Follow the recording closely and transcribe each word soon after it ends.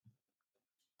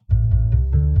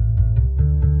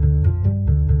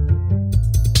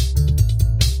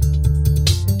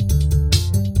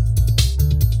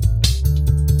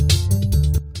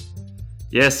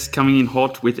Yes, coming in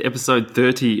hot with episode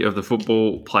 30 of the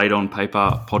Football Played on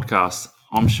Paper podcast.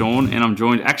 I'm Sean, and I'm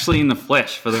joined actually in the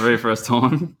flesh for the very first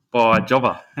time by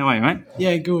Jobber. How are you, mate?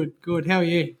 Yeah, good. How are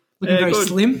you? Looking very good.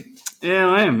 slim. Yeah,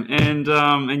 I am.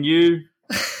 And you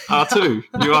are too.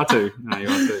 You are too. No, you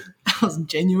are too. That wasn't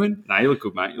genuine. No, you look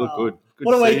good, mate. You look good. Good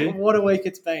What to a see week! you. What a week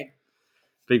it's been.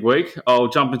 Big week. I'll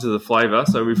jump into the flavour.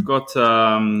 So we've got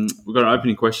an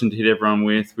opening question to hit everyone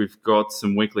with. We've got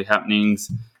some weekly happenings,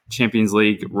 Champions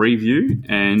League review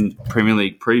and Premier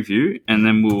League preview, and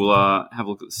then we'll have a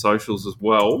look at the socials as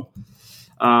well.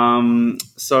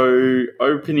 So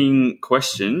opening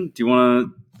question, do you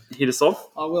want to hit us off?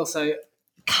 I will. So,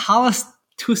 Carlos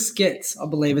Tusquets, I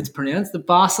believe it's pronounced, the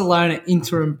Barcelona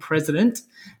interim president,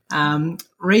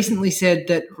 recently said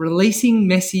that releasing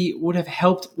Messi would have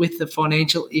helped with the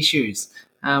financial issues.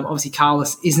 Obviously,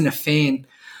 Carlos isn't a fan.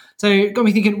 So, got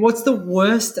me thinking, what's the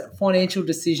worst financial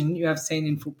decision you have seen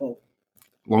in football?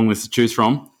 Long list to choose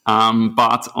from.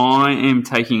 But I am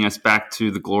taking us back to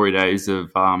the glory days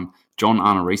of John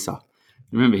Arnorisa.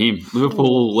 Remember him?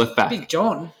 Liverpool left back. Big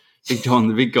John. Big John,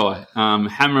 the big guy.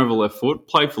 Hammer over left foot,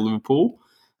 played for Liverpool,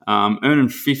 earning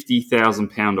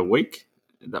 £50,000 a week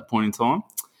at that point in time.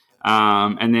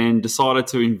 And then decided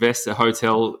to invest a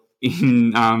hotel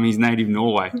in his native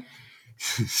Norway.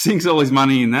 Sinks all his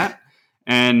money in that.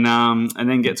 And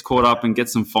then gets caught up and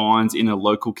gets some fines in a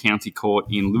local county court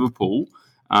in Liverpool.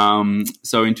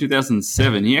 So in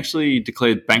 2007, he actually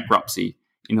declared bankruptcy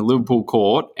in a Liverpool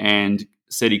court and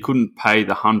said he couldn't pay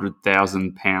the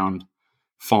 £100,000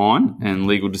 fine and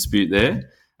legal dispute there,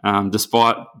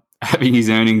 despite having his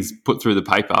earnings put through the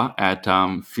paper at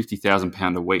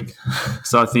 £50,000 a week.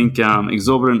 So I think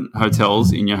exorbitant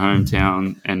hotels in your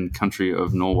hometown and country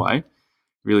of Norway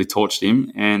really torched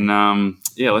him. And,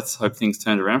 let's hope things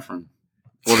turned around for him.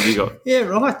 What have you got? Yeah,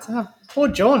 right. Poor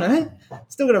John, eh?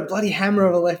 Still got a bloody hammer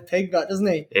of a left peg gut, doesn't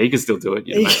he? Yeah, he can still do it.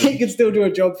 He can still do a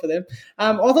job for them.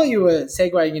 I thought you were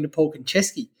segueing into Paul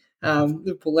Konchesky,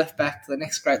 Liverpool left back, to the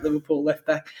next great Liverpool left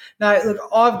back. No, look,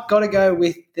 I've got to go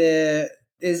with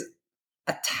there's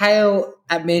a tale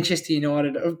at Manchester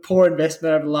United of poor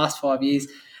investment over the last 5 years,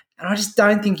 and I just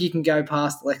don't think you can go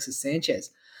past Alexis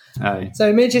Sanchez. Hey.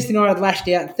 So Manchester United lashed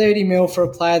out 30 mil for a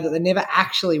player that they never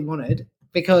actually wanted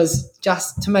because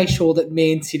just to make sure that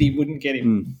Man City wouldn't get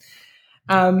him.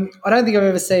 I don't think I've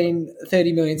ever seen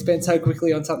 30 million spent so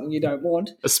quickly on something you don't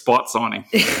want. A spot signing.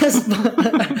 But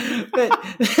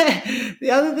the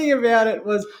other thing about it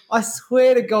was, I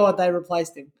swear to God, they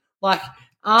replaced him. Like,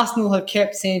 Arsenal have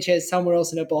kept Sanchez somewhere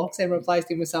else in a box and replaced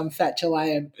him with some fat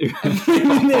Chilean and put him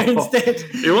in there instead.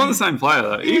 He wasn't the same player,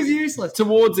 though. He was useless.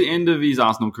 Towards the end of his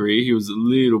Arsenal career, he was a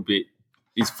little bit...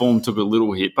 His form took a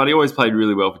little hit, but he always played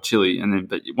really well for Chile.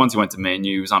 But once he went to Man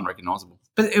U, he was unrecognisable.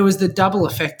 But it was the double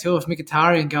effect, too, of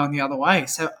Mkhitaryan going the other way.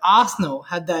 So Arsenal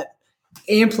had that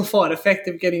amplified effect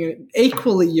of getting an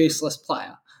equally useless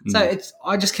player. So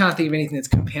I just can't think of anything that's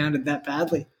compounded that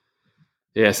badly.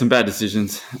 Yeah, some bad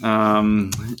decisions.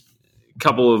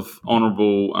 Couple of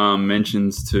honourable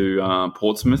mentions to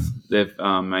Portsmouth. They've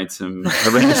made some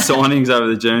horrendous signings over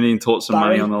the journey and torched some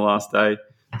money on the last day.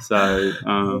 So,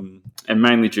 and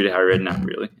mainly due to Harry Redknapp,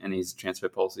 really, and his transfer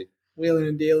policy. Wheeling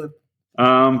and dealing.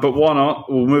 But why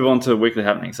not? We'll move on to weekly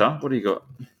happenings, huh? What do you got?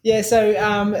 Yeah,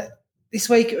 so this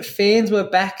week fans were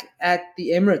back at the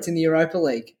Emirates in the Europa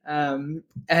League, and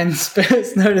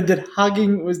Spurs noted that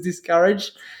hugging was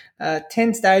discouraged.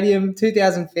 10 stadium,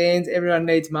 2,000 fans, everyone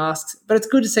needs masks. But it's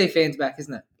good to see fans back,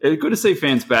 isn't it? It's good to see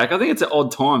fans back. I think it's an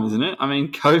odd time, isn't it? I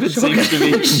mean, COVID seems to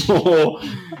be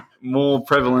more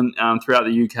prevalent throughout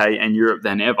the UK and Europe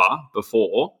than ever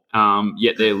before,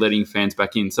 yet they're letting fans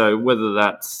back in. So whether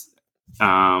that's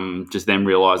just them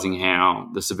realising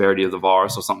how the severity of the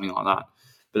virus or something like that,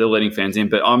 but they're letting fans in.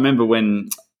 But I remember when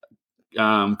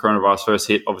coronavirus first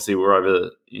hit, obviously we were over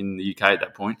in the UK at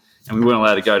that point, and we weren't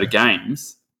allowed to go to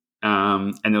games.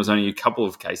 And there was only a couple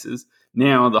of cases.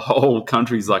 Now the whole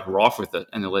country's like rife with it,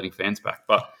 and they're letting fans back.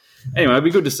 But anyway, it'll be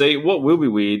good to see. What will be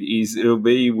weird is it'll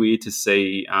be weird to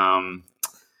see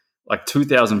like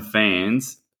 2,000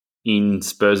 fans in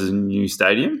Spurs' new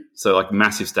stadium. So like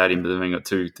massive stadium, but they've only got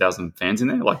 2,000 fans in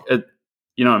there. Like,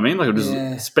 you know what I mean?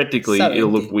 Like, spectacularly, it'll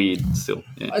look weird still.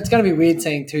 Yeah. It's going to be weird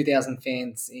seeing 2,000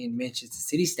 fans in Manchester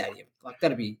City Stadium. Like,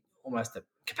 that'd be almost a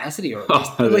capacity, or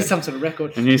at least some sort of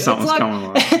record. I knew something was coming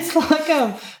along. It's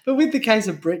like, but with the case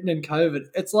of Britain and COVID,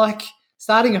 it's like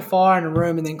starting a fire in a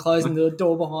room and then closing the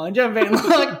door behind you and being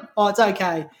like, oh, it's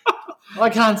okay. I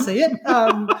can't see it.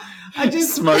 I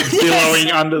just Smoke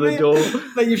billowing under the door.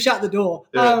 But you've shut the door.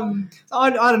 Yeah. I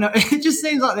don't know. It just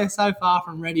seems like they're so far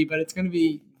from ready, but it's going to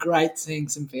be great seeing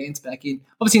some fans back in.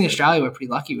 Obviously, in Australia, we're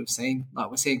pretty lucky. We're seeing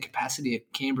capacity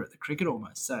at Canberra at the cricket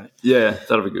almost. So Yeah,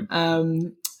 that'll be good.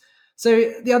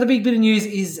 So the other big bit of news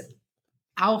is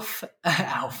Erling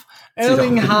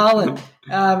Haaland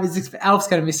Alf's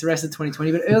going to miss the rest of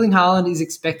 2020, but Erling Haaland is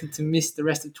expected to miss the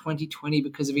rest of 2020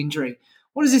 because of injury.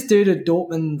 What does this do to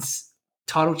Dortmund's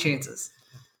title chances?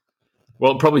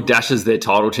 Well, it probably dashes their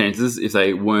title chances if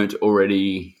they weren't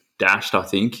already dashed, I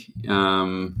think.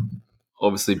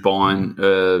 Obviously,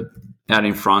 Bayern out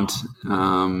in front,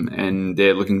 and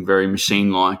they're looking very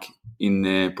machine-like in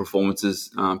their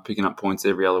performances, picking up points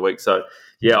every other week. So,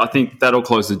 yeah, I think that'll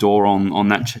close the door on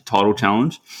that title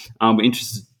challenge. But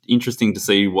interesting to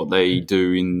see what they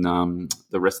do in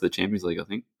the rest of the Champions League, I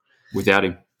think, without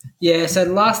him. Yeah, so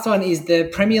the last one is the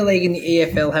Premier League and the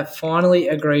EFL have finally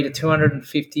agreed a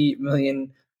 $250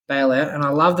 million bailout, and I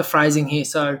love the phrasing here.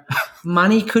 So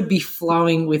money could be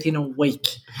flowing within a week.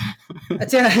 It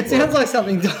sounds like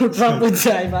something Donald Trump would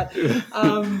say, but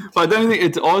but I don't think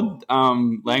it's odd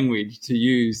language to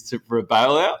use for a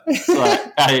bailout.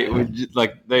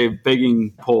 Like they're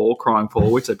begging Paul, crying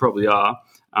Paul, which they probably are,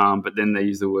 but then they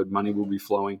use the word money will be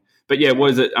flowing. But yeah,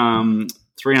 what is it?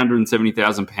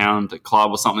 £370,000 a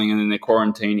club or something, and then they're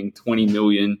quarantining 20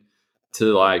 million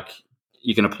to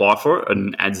you can apply for it on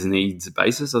an ads needs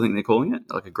basis. I think they're calling it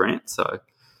like a grant. So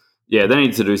yeah, they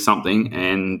need to do something,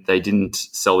 and they didn't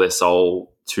sell their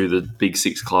soul to the big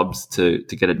six clubs to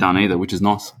get it done either, which is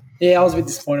nice. Yeah, I was a bit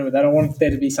disappointed with that. I wanted there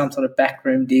to be some sort of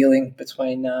backroom dealing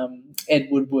between Ed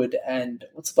Woodward and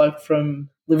what's the bloke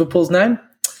from Liverpool's name?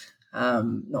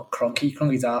 Not Kroenke.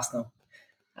 Kroenke's Arsenal.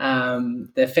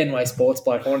 The Fenway Sports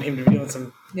bloke. I want him to be doing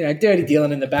some, dirty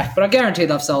dealing in the back. But I guarantee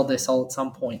they've sold their soul at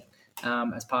some point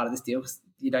as part of this deal, because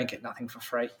you don't get nothing for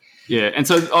free. Yeah, and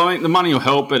so I mean, the money will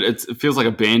help, but it feels like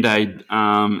a Band-Aid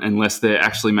unless they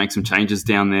actually make some changes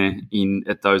down there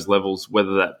at those levels,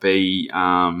 whether that be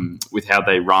with how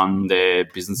they run their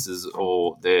businesses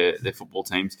or their football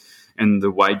teams and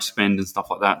the wage spend and stuff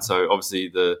like that. So obviously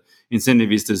the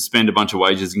incentive is to spend a bunch of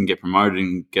wages and get promoted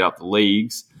and get up the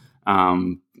leagues.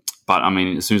 But I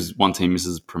mean, as soon as one team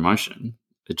misses promotion,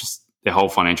 their whole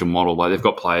financial model, they've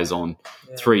got players on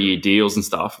 3-year deals and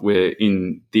stuff, where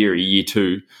in theory, year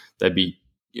 2, they'd be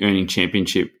earning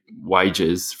championship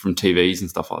wages from TVs and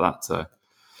stuff like that. So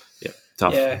yeah,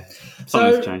 tough. Yeah.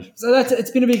 Something's changed. So it's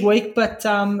been a big week, but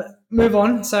move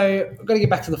on. So I've got to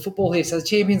get back to the football here. So the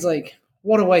Champions League,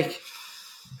 what a week.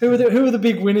 Who are the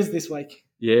big winners this week?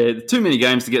 Yeah, too many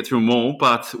games to get through them all,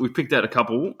 but we picked out a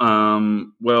couple.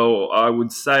 Well, I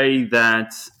would say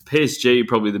that PSG are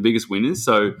probably the biggest winners.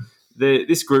 So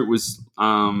this group was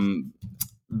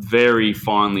very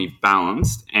finely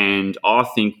balanced, and I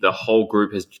think the whole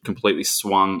group has completely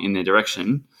swung in their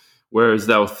direction, whereas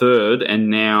they were third, and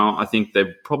now I think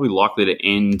they're probably likely to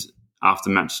end after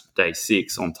match day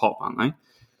 6 on top, aren't they?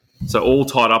 So all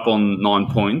tied up on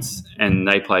 9 points, and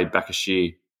they play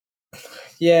Başakşehir.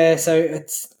 Yeah, so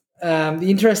it's the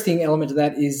interesting element of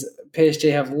that is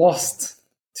PSG have lost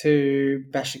to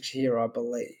Başakşehir, I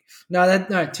believe. No,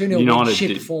 2-0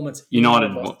 shit performance.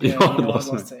 United lost to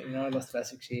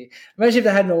Başakşehir. Imagine if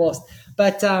they hadn't lost.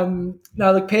 But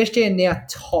no, look, PSG are now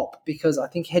top because I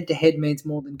think head-to-head means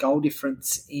more than goal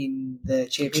difference in the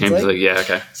Champions League. Yeah,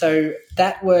 okay. So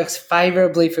that works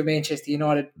favourably for Manchester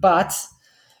United, but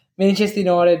Manchester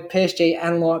United, PSG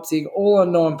and Leipzig all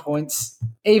on 9 points,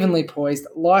 evenly poised.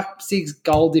 Leipzig's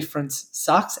goal difference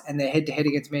sucks, and their head-to-head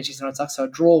against Manchester United sucks, so a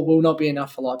draw will not be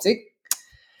enough for Leipzig.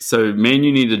 So Man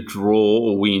U need to draw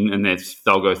or win, and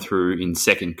they'll go through in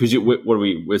second. Because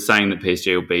we're saying that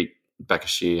PSG will beat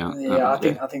Başakşehir. Yeah, I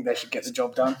think they should get the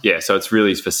job done. Yeah, so it's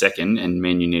really for second, and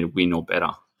Man U need to win or better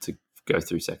to go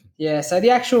through second. Yeah, so the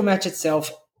actual match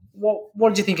itself, what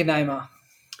did you think of Neymar?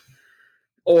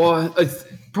 Or it's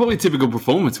probably a typical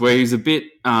performance where he's a bit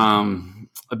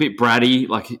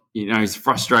bratty, he's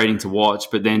frustrating to watch.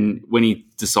 But then when he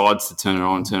decides to turn it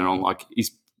on, like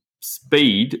his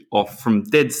speed off from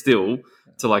dead still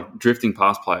to drifting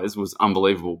past players was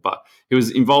unbelievable. But he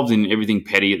was involved in everything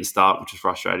petty at the start, which was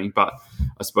frustrating. But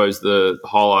I suppose the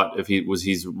highlight of was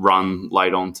his run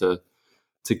late on to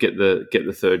get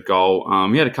the third goal.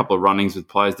 He had a couple of run-ins with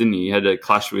players, didn't he? He had a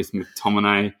clash with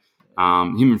McTominay.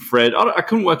 Him and Fred, I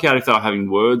couldn't work out if they were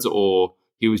having words or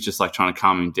he was just trying to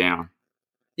calm him down.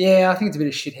 Yeah, I think it's a bit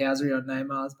of shithousery on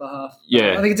Neymar's behalf.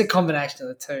 Yeah. I think it's a combination of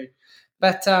the two.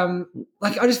 But I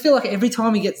just feel like every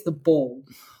time he gets the ball,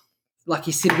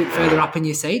 you sit a bit further up in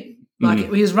your seat.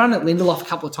 He was running at Lindelof a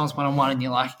couple of times one-on-one and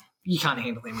you're like, you can't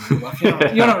handle him in real life.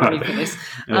 You're not ready for this.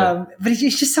 Yeah. But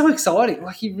it's just so exciting.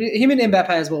 Like him and Mbappe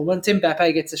as well. Once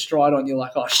Mbappe gets a stride on, you're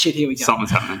like, oh shit, here we go. Something's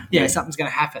happening. Yeah, something's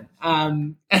going to happen.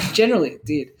 And generally it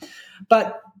did.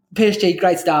 But PSG,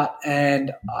 great start,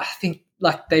 and I think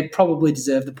like they probably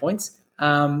deserve the points.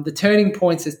 The turning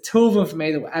points, there's two of them for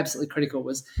me that were absolutely critical.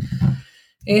 Was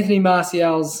Anthony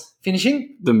Martial's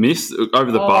finishing. The miss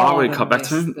over the bar where he the cut back miss,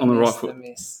 to him the on the miss, right foot. the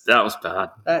miss. That was bad.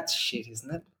 That's shit,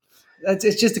 isn't it?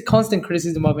 It's just a constant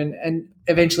criticism of him, and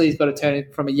eventually he's got to turn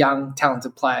it from a young,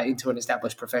 talented player into an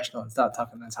established professional and start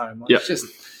tucking those home. Like,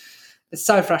 it's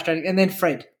so frustrating. And then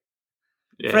Fred.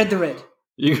 Yeah. Fred the Red.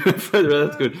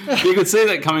 That's good. You could see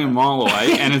that coming a mile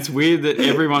away, and it's weird that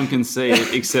everyone can see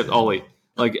it except Ollie.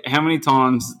 Like, how many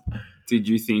times did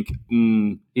you think,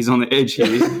 he's on the edge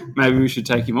here, maybe we should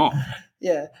take him off?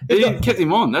 Yeah. He kept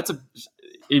him on.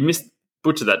 He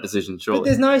butchered that decision, surely. But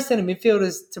there's no centre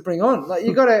midfielders to bring on. Like,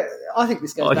 you got to, I think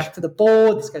this goes back to the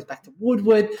board, this goes back to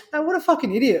Woodward. No, what a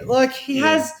fucking idiot. Like, he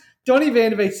has Donny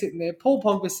van de Beek sitting there, Paul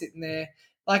Pogba sitting there,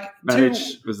 like,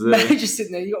 managers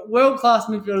sitting there. You got world-class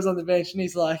midfielders on the bench, and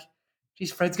he's like,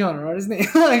 geez, Fred's going all right, isn't he?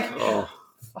 Like,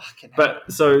 fucking hell. But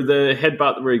so the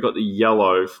headbutt where he got the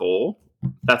yellow for,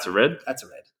 that's a red? That's a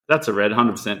red. That's a red,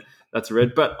 100%. That's a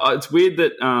red. But it's weird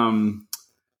that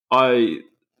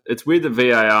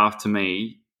VAR to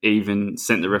me even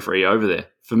sent the referee over there.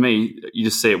 For me, you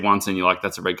just see it once and you're like,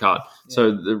 that's a red card. Yeah.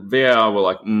 So the VAR were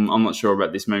like, I'm not sure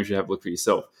about this. Maybe you should have a look for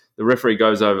yourself. The referee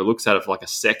goes over, looks at it for like a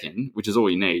second, which is all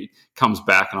you need, comes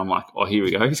back, and I'm like, oh, here we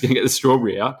go. He's going to get the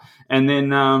strawberry out. And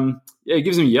then, he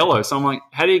gives him yellow. So I'm like,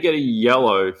 how do you get a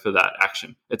yellow for that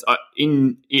action? It's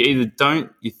you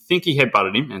think he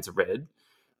headbutted him and it's a red,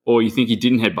 or you think he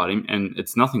didn't headbutt him and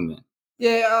it's nothing then.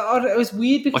 Yeah, it was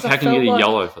weird because how can you get a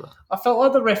yellow for that? I felt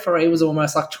like the referee was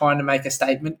almost like trying to make a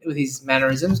statement with his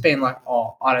mannerisms, being like,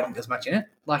 "Oh, I don't think there's much in it."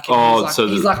 Like,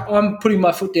 he's like, "I'm putting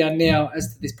my foot down now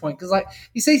as to this point," because like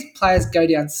you see players go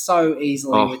down so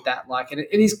easily with that, like, and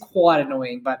it is quite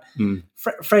annoying. But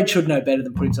Fred should know better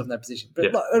than put himself in that position. But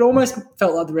it almost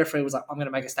felt like the referee was like, "I'm going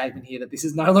to make a statement here that this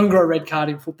is no longer a red card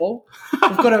in football.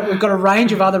 We've got a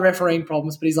range of other refereing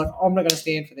problems,but he's like, I'm not going to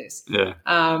stand for this."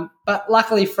 Yeah. But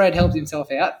luckily, Fred helped himself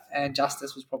out, and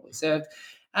justice was probably served.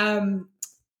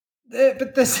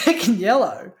 But the second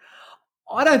yellow,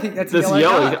 I don't think that's a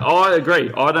yellow card. I agree.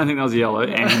 I don't think that was a yellow.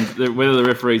 And whether the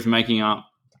referee's making up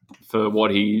for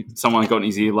what someone got in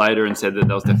his ear later and said that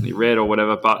was definitely red or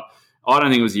whatever, but I don't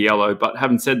think it was a yellow. But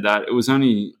having said that,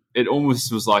 it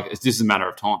almost was like, this is a matter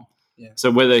of time. Yeah.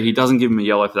 So whether he doesn't give him a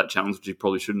yellow for that challenge, which he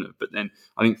probably shouldn't have, but then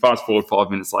I think fast forward 5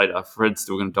 minutes later, Fred's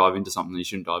still going to dive into something he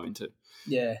shouldn't dive into.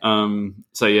 Yeah.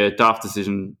 Daft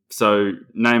decision. So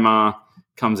Neymar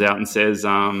comes out and says,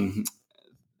 I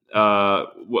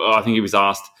think he was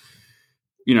asked,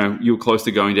 you were close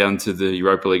to going down to the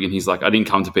Europa League, and he's like, I didn't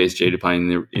come to PSG to play in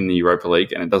the Europa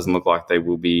League, and it doesn't look like they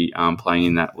will be playing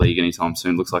in that league anytime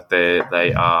soon. Looks like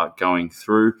they are going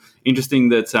through. Interesting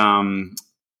that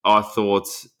I thought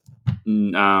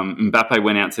Mbappe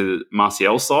went out to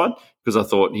Martial's side, because I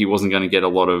thought he wasn't going to get a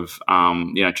lot of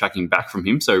tracking back from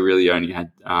him, so really only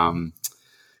had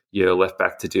left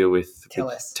back to deal with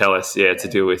Telles, to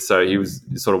deal with. So he was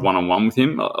sort of one-on-one with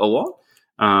him a lot.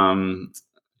 So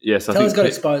Telles got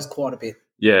exposed quite a bit.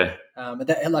 Yeah. But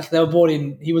they were brought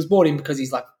in. He was brought in because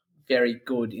he's like very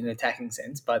good in an attacking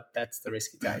sense, but that's the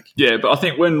risk you take. Yeah, but I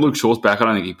think when Luke Shaw's back, I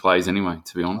don't think he plays anyway,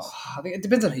 to be honest. I think it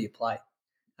depends on who you play.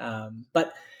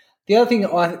 But the other thing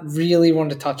that I really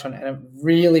wanted to touch on, and it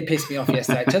really pissed me off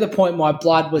yesterday, to the point my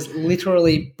blood was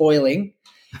literally boiling.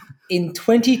 In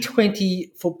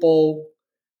 2020 football,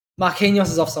 Marquinhos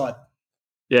is offside.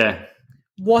 Yeah.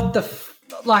 What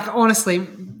honestly,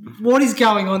 what is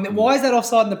going on? Why is that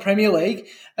offside in the Premier League?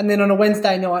 And then on a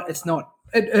Wednesday night, it's not.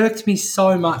 It irked me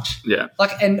so much. Yeah.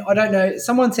 And I don't know,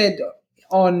 someone said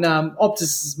on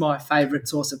Optus is my favourite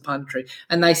source of punditry,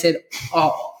 and they said,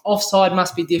 offside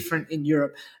must be different in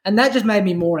Europe. And that just made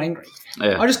me more angry.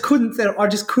 Yeah. I just could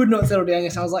not settle down.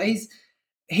 I was like,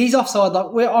 he's offside.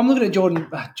 Like, I'm looking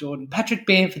at Patrick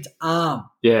Bamford's arm,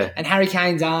 and Harry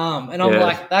Kane's arm, and I'm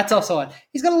like, that's offside.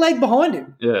 He's got a leg behind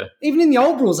him. Yeah, even in the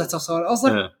old rules, that's offside. I was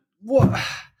like, what?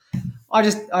 I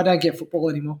don't get football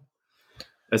anymore.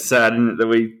 It's sad, isn't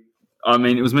it,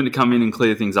 it was meant to come in and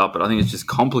clear things up, but I think it's just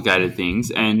complicated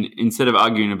things. And instead of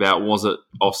arguing about was it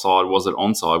offside, was it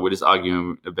onside, we're just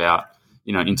arguing about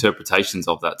interpretations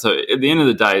of that. So at the end of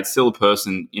the day, it's still a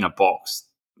person in a box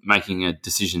making a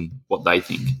decision what they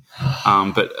think.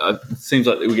 But it seems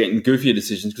like we're getting goofier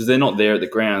decisions because they're not there at the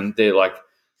ground. They're like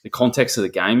the context of the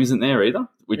game isn't there either,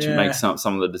 which makes some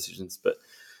of the decisions. But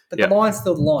the line's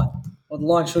still the line. Well, the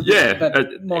line should Yeah. be,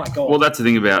 but my God. Well, that's the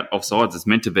thing about offsides. It's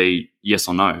meant to be yes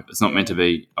or no. It's not meant to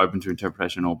be open to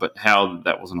interpretation or, but how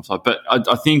that wasn't offside. But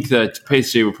I think that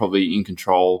PSG were probably in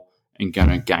control and going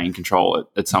to gain control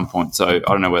at some point. So I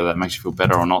don't know whether that makes you feel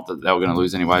better or not that they were going to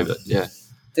lose anyway, but yeah.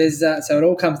 So it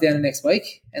all comes down to next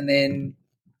week, and then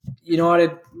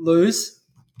United lose.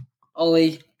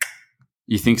 Ollie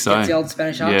You think so? gets the old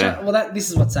Spanish archer. Yeah. Well, this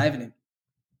is what's saving him.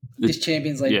 This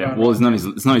Champions League run. Well, it's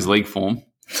not his league form.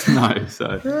 No,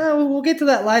 so we'll get to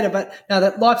that later. But no,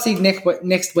 that Leipzig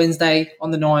next Wednesday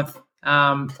on the 9th,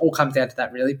 all comes down to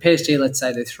that really. PSG, let's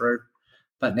say they're through,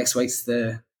 but next week's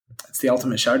the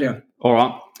ultimate showdown. All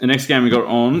right. The next game we got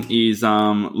on is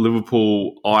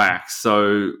Liverpool Ajax.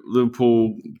 So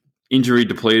Liverpool injury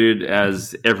depleted,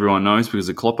 as everyone knows, because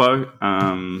of Kloppo.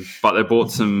 But they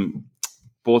bought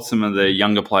some of the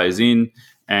younger players in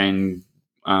and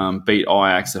beat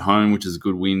Ajax at home, which is a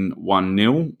good win,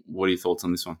 1-0. What are your thoughts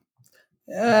on this one?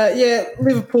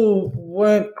 Liverpool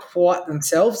weren't quite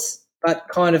themselves, but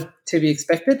kind of to be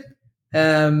expected.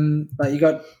 But you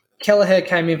got Kelleher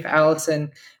came in for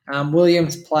Alisson.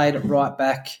 Williams played at right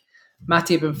back.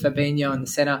 Matip and Fabinho in the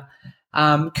centre.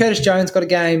 Curtis Jones got a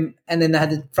game, and then they had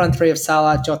the front three of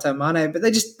Salah, Jota, Mane. But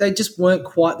they just weren't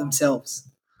quite themselves,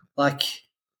 like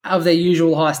of their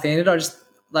usual high standard.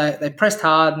 They pressed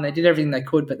hard and they did everything they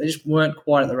could, but they just weren't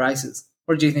quite at the races.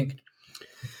 What did you think?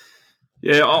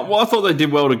 Yeah, I thought they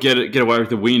did well to get away with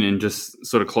the win and just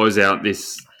sort of close out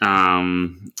this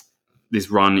this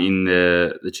run in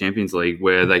the Champions League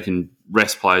where they can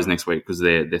rest players next week because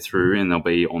they're through and they'll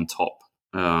be on top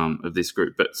of this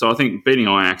group. But so I think beating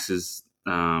Ajax is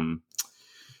like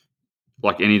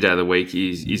any day of the week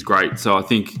is great. So I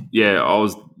think I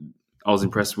was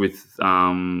impressed with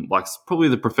like probably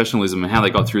the professionalism and how they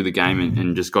got through the game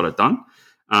and just got it done.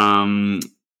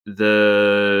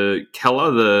 The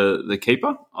Keller, the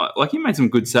keeper, like he made some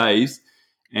good saves,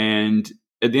 and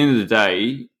at the end of the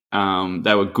day,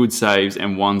 they were good saves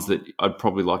and ones that I'd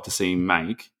probably like to see him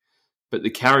make. But the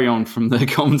carry on from the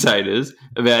commentators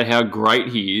about how great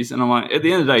he is, and I'm like, at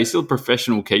the end of the day, he's still a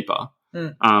professional keeper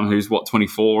who's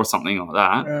 24 or something like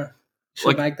that. Yeah.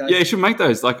 Should make those. Yeah, he should make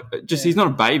those. Like, he's not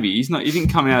a baby. He didn't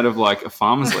come out of like a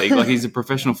farmers league. Like, he's a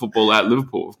professional footballer at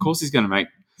Liverpool. Of course, he's going to make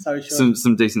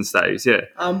some decent saves. Yeah.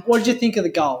 What did you think of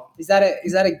the goal? Is that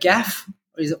a gaff?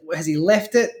 Or has he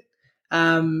left it?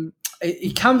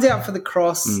 He comes out for the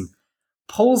cross,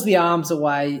 pulls the arms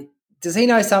away. Does he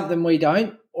know something we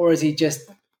don't, or has he just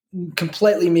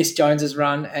completely missed Jones's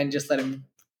run and just let him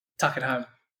tuck it home?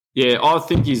 Yeah, I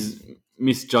think he's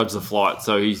misjudged the flight.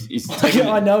 So he's taken,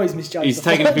 I know he's misjudged. He's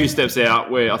taken a few steps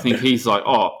out where I think he's like,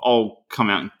 I'll come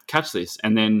out and catch this,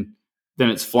 and then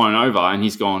it's flown over, and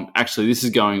he's gone, actually, this is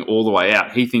going all the way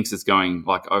out. He thinks it's going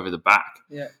like over the back,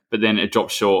 but then it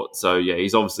drops short. So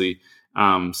he's obviously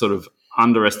sort of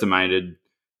underestimated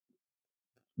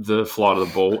the flight of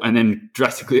the ball and then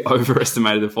drastically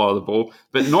overestimated the flight of the ball.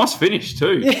 But nice finish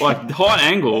too, like high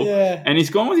angle, and he's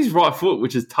gone with his right foot,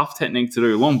 which is tough technique to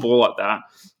do. Long ball like that,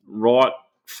 right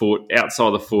foot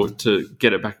outside the foot to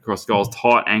get it back across goals,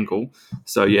 tight angle.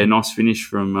 So nice finish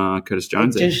from Curtis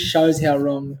Jones. It just shows how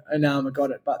wrong Onana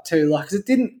got it, but too, like, 'cause it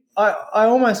didn't. I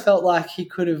almost felt like he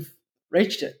could have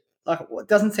reached it. Like, it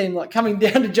doesn't seem like coming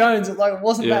down to Jones. It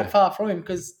wasn't that far from him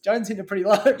because Jones hit it pretty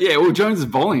low. Yeah, well, Jones is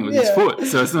bowling with his foot,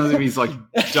 so it's not as if he's like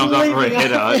jumped up for a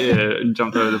header, and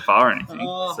jumped over the bar or anything.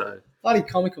 Bloody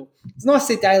comical. It's nice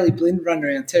to see Daley Blind run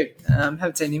around too.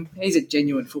 Haven't seen him. He's a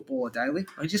genuine footballer, Daley.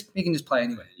 He can just play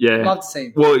anywhere. Yeah, love to see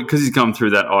him. Well, because he's come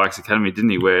through that Ajax Academy, didn't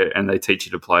he? And they teach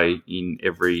you to play in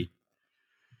every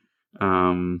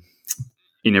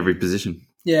position.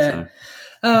 Yeah. So.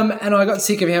 And I got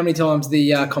sick of how many times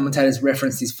the commentators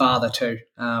referenced his father too.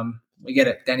 We get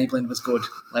it. Danny Blind was good.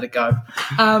 Let it go.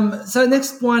 So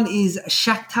next one is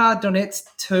Shakhtar Donetsk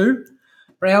 2,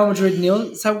 Real Madrid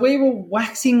 0. So we were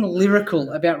waxing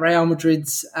lyrical about Real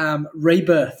Madrid's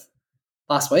rebirth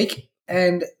last week,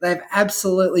 and they've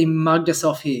absolutely mugged us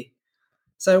off here.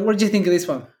 So what did you think of this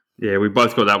one? Yeah, we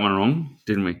both got that one wrong,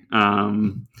 didn't we? I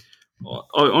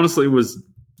honestly was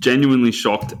genuinely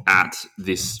shocked at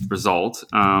this result,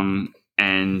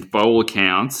 and by all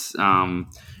accounts,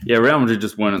 Real Madrid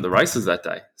just weren't at the races that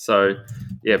day. So,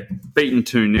 beaten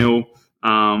 2-0,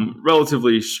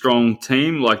 relatively strong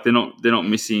team. Like they're not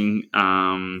missing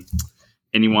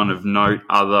anyone of note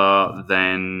other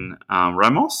than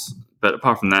Ramos. But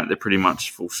apart from that, they're pretty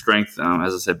much full strength.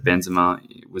 As I said, Benzema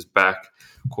was back,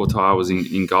 Courtois was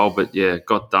in goal, but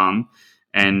got done.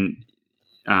 And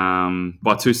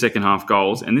by 2 second half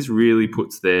goals, and this really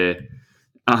puts them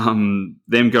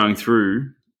going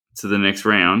through to the next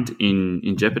round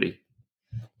in jeopardy.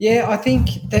 Yeah, I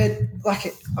think that,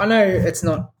 like, I know it's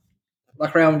not,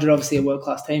 like, Real Madrid obviously a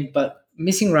world-class team, but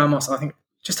missing Ramos, I think,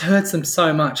 just hurts them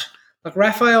so much. Like,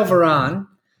 Rafael Varane,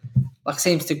 like,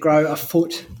 seems to grow a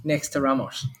foot next to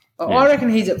Ramos. I reckon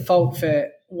he's at fault for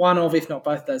one of, if not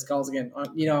both, those goals again.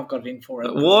 I've got it in for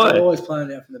it. What? I'm always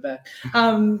playing out from the back.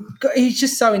 He's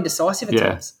just so indecisive at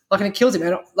times. Like, and it kills him.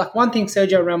 And, like, one thing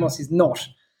Sergio Ramos is not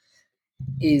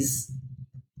is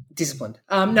disciplined.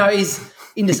 He's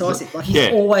indecisive. Like,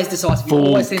 he's always decisive. He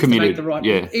always seems to make the right.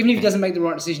 Yeah. Even if he doesn't make the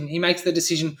right decision, he makes the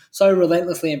decision so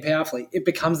relentlessly and powerfully, it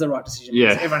becomes the right decision. Yeah.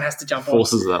 Because everyone has to jump on.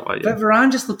 Forces that way. Yeah. But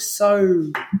Varane just looks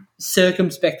so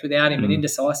circumspect without him and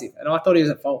indecisive. And I thought he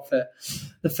was at fault for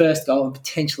the first goal and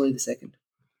potentially the second.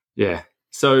 Yeah.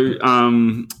 So,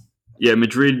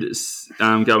 Madrid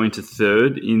go into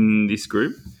third in this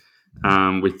group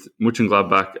with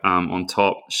Mönchengladbach on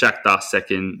top, Shakhtar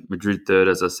second, Madrid third,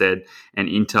 as I said, and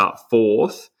Inter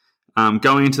fourth.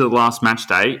 Going into the last match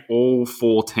day, all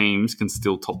four teams can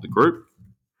still top the group.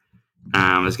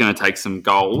 It's going to take some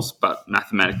goals, but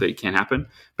mathematically it can happen.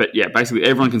 But, yeah, basically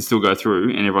everyone can still go through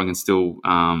and everyone can still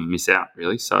miss out,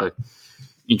 really. So,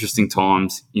 interesting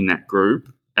times in that group.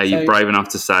 Are you brave enough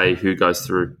to say who goes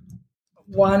through?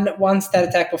 One stat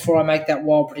attack before I make that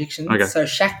wild prediction. Okay. So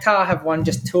Shakhtar have won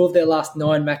just 2 of their last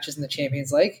 9 matches in the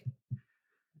Champions League.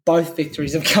 Both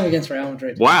victories have come against Real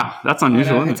Madrid. Wow, that's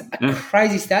unusual, isn't it? It's a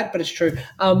crazy stat, but it's true.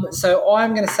 So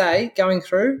I'm going to say, going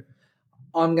through,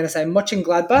 I'm going to say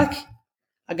Mönchengladbach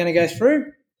are going to go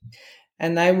through,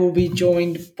 and they will be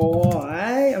joined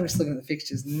by, I'm just looking at the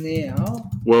fixtures now.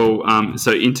 Well,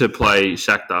 so Inter play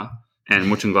Shakhtar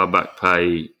and Mönchengladbach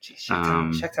play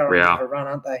Shakhtar are Real. on for a run,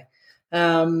 aren't they?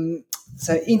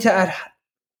 So Inter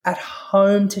at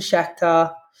home to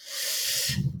Shakhtar.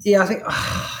 Yeah, I think.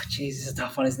 Oh, jeez, it's a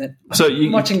tough one, isn't it? So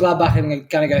Mönchengladbach are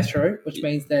going to go through, which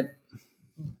means that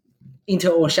Inter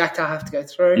or Shakhtar have to go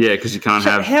through. Yeah, because you can't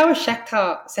have. How is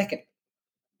Shakhtar second?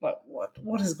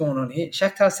 What is going on here?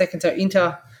 Shakhtar second, so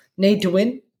Inter need to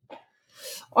win.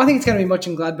 I think it's going to be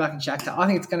Mönchengladbach and Shakhtar. I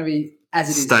think it's going to be as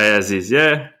it is. Stay as is,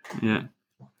 yeah.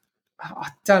 I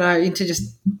don't know. Inter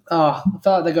just, I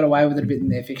felt like they got away with it a bit in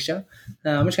their fixture.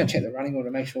 I'm just going to check the running order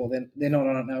to make sure they're not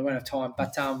on it. No, we won't have time.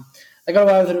 But they got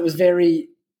away with it. It was very,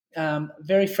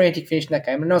 very frantic finish in that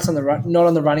game. And not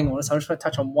on the running order. So I'm just going to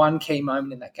touch on one key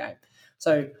moment in that game.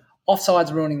 So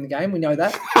offside's ruining the game. We know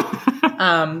that.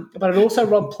 But it also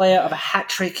robbed player of a hat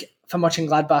trick for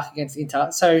Mönchengladbach against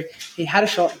Inter. So he had a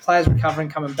shot. The player's recovering,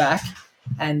 coming back,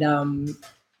 and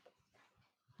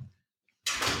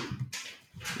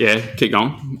yeah, keep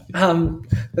going.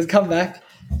 has come back,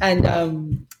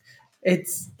 and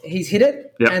he's hit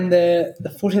it, and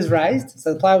the foot has raised.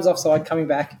 So the player was offside, coming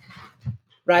back,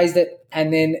 raised it,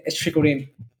 and then it's trickled in.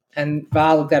 And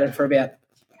VAR looked at it for about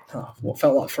what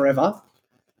felt like forever,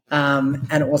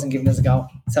 and it wasn't given as a goal.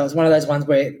 So it was one of those ones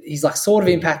where he's like sort of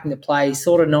impacting the play,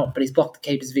 sort of not, but he's blocked the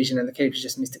keeper's vision, and the keeper's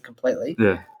just missed it completely.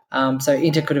 Yeah. So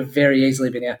Inter could have very easily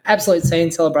been out. Absolute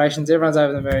scene, celebrations, everyone's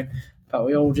over the moon. But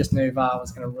we all just knew VAR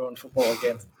was going to ruin football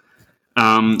again.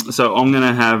 So I'm going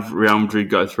to have Real Madrid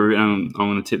go through, and I'm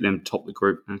going to tip them to top the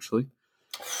group, actually.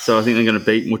 So I think they're going to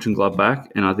beat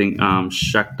Mönchengladbach, and I think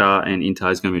Shakhtar and Inter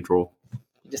is going to be a draw.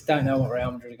 You just don't know what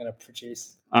Real Madrid are going to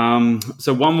produce.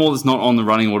 So one more that's not on the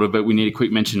running order, but we need a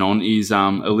quick mention on, is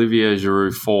Olivier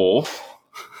Giroud 4.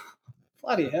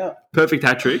 Bloody hell. Perfect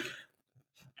hat-trick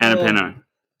and a penalty.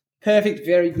 Perfect,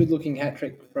 very good-looking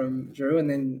hat-trick from Giroud, and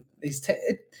then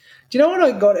do you know what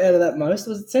I got out of that most?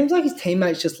 It seems like his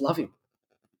teammates just love him.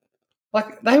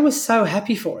 Like, they were so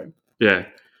happy for him. Yeah.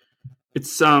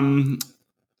 It's a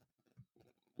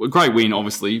great win,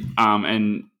 obviously,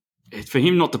 and for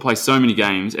him not to play so many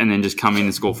games and then just come in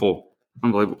and score 4.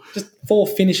 Unbelievable. Just 4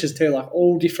 finishes too, like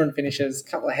all different finishes,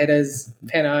 couple of headers,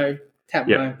 peno, tap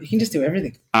home. You can just do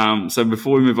everything. So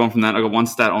before we move on from that, I got one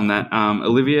stat on that.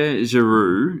 Olivier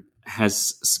Giroud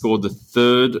has scored the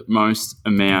 3rd most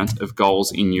amount of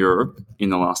goals in Europe in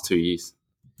the last 2 years.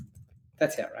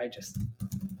 That's outrageous.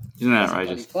 Isn't that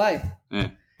outrageous? Play.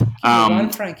 Yeah. One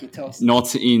Frankie Toss.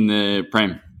 Not in the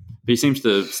Prem. But he seems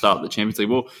to start the Champions League.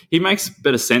 Well, he makes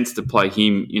better sense to play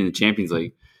him in the Champions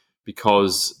League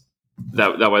because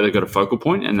that way they've got a focal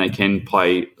point and they can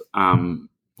play,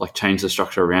 change the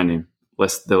structure around him.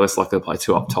 They're less likely to play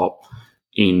 2 up top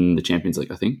in the Champions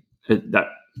League, I think. That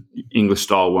English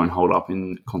style won't hold up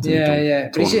in continental. Yeah.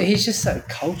 But he's just so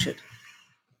cultured.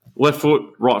 Left foot,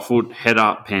 right foot,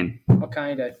 header, pen. What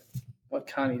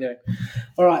can't he do?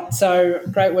 All right, so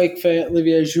great week for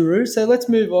Olivier Giroud. So let's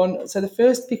move on. So the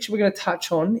first picture we're going to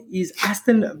touch on is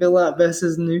Aston Villa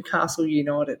versus Newcastle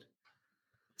United.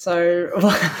 So,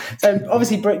 so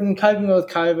obviously Britain coping with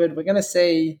COVID. We're going to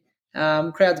see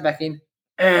crowds back in.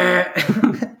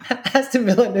 Aston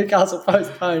Villa Newcastle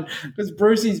postponed because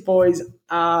Brucey's boys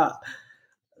are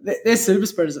they're super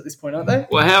spreaders at this point, aren't they?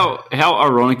 Well, how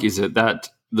ironic is it that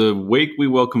the week we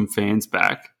welcome fans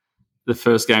back, the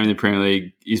first game in the Premier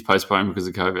League is postponed because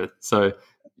of COVID. So,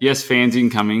 yes, fans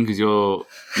incoming because you're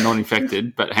not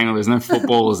infected, but hang on, there's no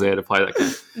footballers there to play that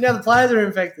game. Now the players are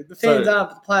infected. The fans aren't,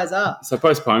 but the players are. So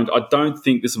postponed. I don't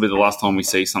think this will be the last time we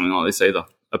see something like this either,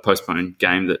 a postponed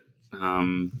game that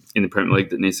in the Premier League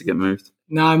that needs to get moved.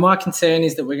 No, my concern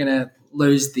is that we're going to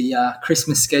lose the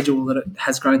Christmas schedule that it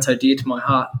has grown so dear to my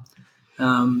heart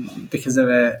because of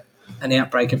an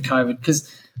outbreak of COVID. Because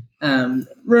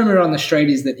rumour on the street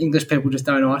is that English people just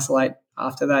don't isolate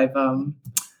after they've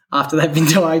been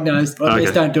diagnosed, or at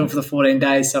least don't do it for the 14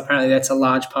 days. So apparently that's a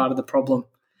large part of the problem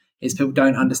is people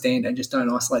don't understand and just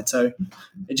don't isolate. So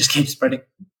it just keeps spreading.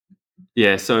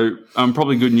 Yeah, so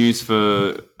probably good news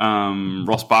for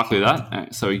Ross Barkley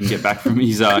so he can get back from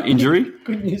his injury.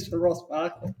 Good news for Ross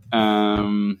Barkley.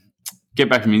 Get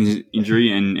back from his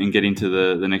injury and get into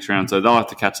the next round. So they'll have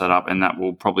to catch that up, and that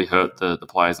will probably hurt the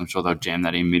players. I'm sure they'll jam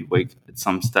that in midweek at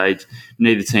some stage.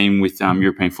 Need a team with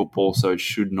European football, so it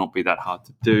should not be that hard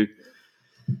to do.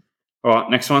 All right,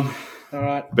 next one. All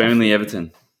right.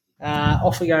 Burnley-Everton.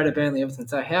 Off we go to Burnley-Everton.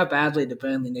 So how badly do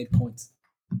Burnley need points?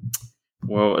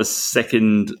 Well, a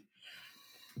second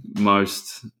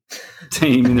most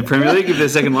team in the Premier League if they're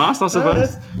second last, I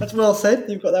suppose. That's well said.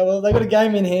 You've got that well. They've got a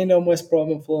game in hand on West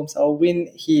Brom and Fulham, so a win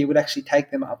here would actually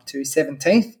take them up to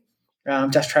 17th,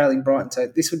 just trailing Brighton. So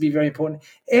this would be very important.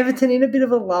 Everton in a bit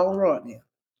of a lull right now.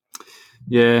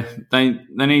 Yeah, they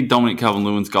need Dominic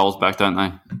Calvert-Lewin's goals back, don't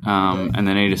they? And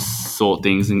they need to sort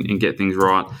things and get things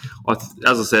right.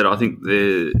 As I said, I think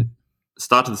the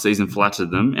start of the season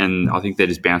flattered them, and I think they're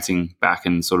just bouncing back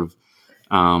and sort of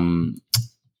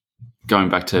going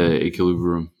back to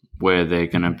equilibrium where they're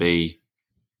going to be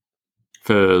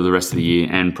for the rest of the year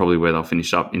and probably where they'll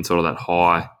finish up in sort of that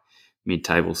high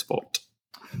mid-table spot.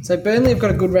 So Burnley have got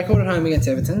a good record at home against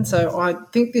Everton, so I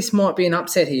think this might be an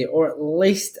upset here, or at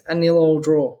least a 0-0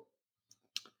 draw.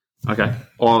 Okay.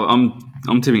 Well,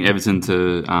 I'm tipping Everton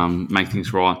to make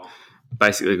things right,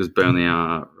 basically because Burnley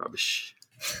are rubbish.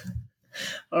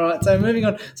 All right, so moving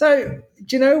on. So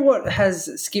do you know what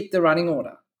has skipped the running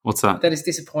order? What's that? That is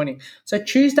disappointing. So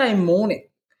Tuesday morning,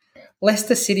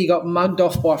 Leicester City got mugged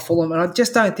off by Fulham, and I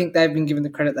just don't think they've been given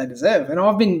the credit they deserve. And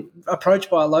I've been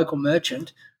approached by a local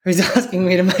merchant who's asking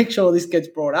me to make sure this gets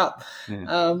brought up.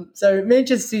 Yeah. So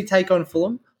Manchester City take on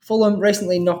Fulham. Fulham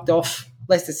recently knocked off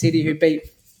Leicester City, who beat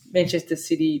Manchester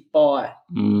City by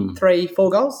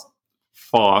 3-4 goals?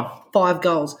 5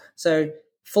 goals. So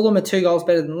Fulham are 2 goals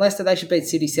better than Leicester. They should beat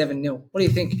City 7-0. What do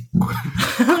you think?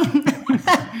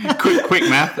 quick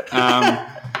math.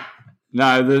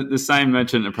 No, the same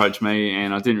merchant approached me,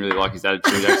 and I didn't really like his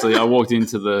attitude, actually. I walked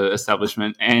into the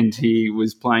establishment, and he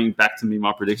was playing back to me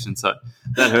my prediction, so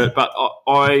that hurt. But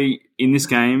I in this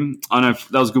game, I know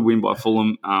that was a good win by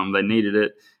Fulham. They needed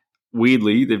it.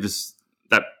 Weirdly,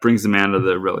 that brings them out of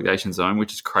the relegation zone,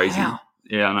 which is crazy. Wow.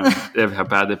 Yeah, I know how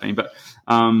bad they've been. But,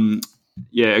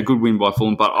 a good win by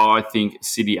Fulham. But I think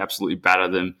City absolutely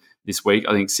battered them this week.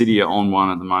 I think City are on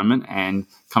one at the moment, and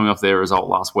coming off their result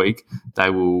last week, they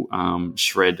will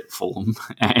shred Fulham.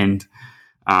 And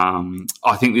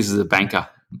I think this is a banker.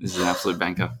 This is an absolute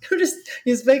banker.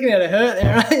 You're speaking out of hurt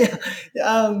there,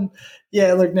 aren't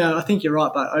you? Look, no, I think you're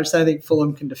right, but I just don't think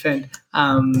Fulham can defend.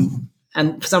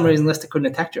 And for some reason, Leicester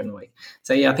couldn't attack during the week.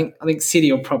 So, I think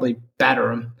City will probably batter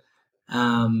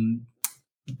them.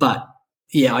 But,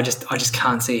 I just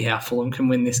can't see how Fulham can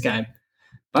win this game.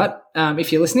 But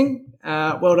if you're listening,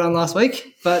 well done last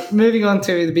week. But moving on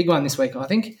to the big one this week, I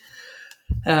think.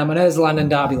 I know there's a London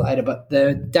derby later, but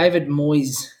the David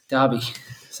Moyes derby.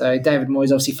 So David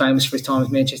Moyes, obviously famous for his time as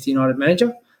Manchester United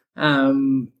manager.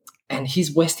 And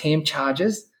his West Ham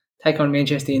Chargers take on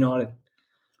Manchester United.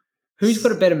 Who's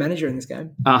got a better manager in this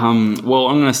game? Well,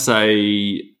 I'm going to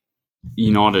say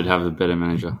United have a better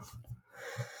manager.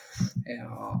 Yeah,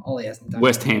 Ollie hasn't done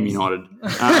West Ham United.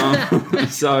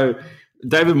 So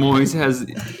David Moyes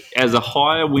has a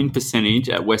higher win percentage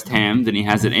at West Ham than he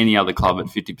has at any other club at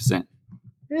 50%.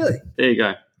 Really? There you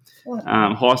go.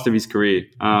 Highest of his career.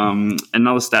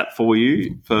 Another stat for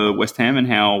you for West Ham and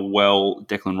how well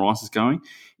Declan Rice is going.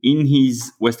 In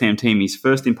his West Ham team, he's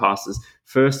first in passes,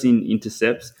 first in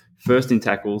intercepts, first in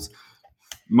tackles,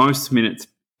 most minutes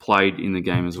played in the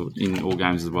game in all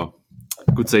games as well.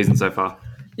 Good season so far.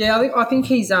 Yeah, I think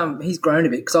he's grown a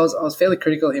bit because I was fairly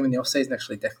critical of him in the off season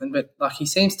actually, Declan. But he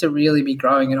seems to really be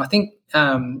growing, and I think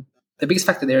the biggest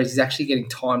factor there is he's actually getting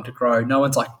time to grow. No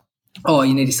one's like, oh,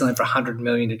 you need to sell him for $100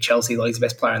 million to Chelsea, like he's the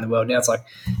best player in the world. Now it's like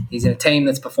he's in a team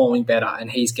that's performing better and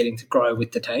he's getting to grow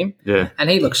with the team. Yeah. And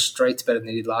he looks streets better than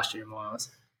he did last year in my eyes.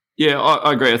 Yeah,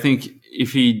 I agree. I think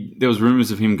there was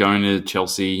rumours of him going to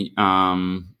Chelsea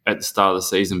at the start of the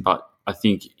season, but I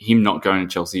think him not going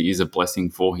to Chelsea is a blessing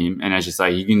for him. And as you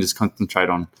say, he can just concentrate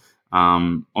on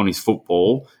his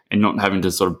football and not having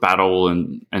to sort of battle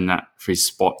and that for his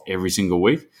spot every single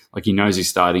week. Like he knows he's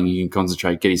starting, he can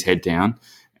concentrate, get his head down,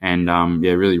 and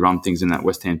really run things in that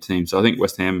West Ham team. So I think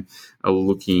West Ham are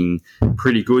looking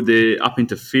pretty good. They're up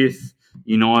into 5th,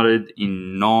 United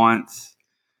in 9th.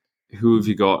 Who have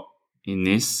you got in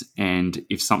this? And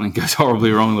if something goes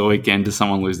horribly wrong the weekend, does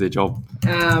someone lose their job?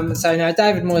 David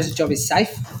Moyes' job is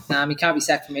safe. He can't be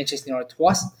sacked from Manchester United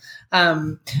twice.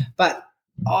 But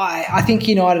I think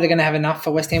United are going to have enough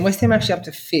for West Ham. West Ham actually up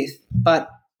to 5th, but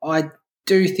I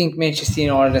do think Manchester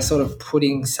United are sort of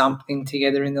putting something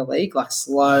together in the league, like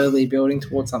slowly building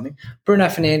towards something. Bruno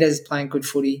Fernandes is playing good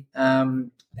footy,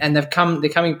 and they're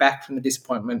coming back from the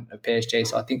disappointment of PSG,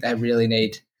 so I think they really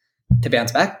need to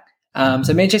bounce back.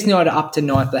 So Manchester United are up to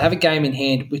 9th. They have a game in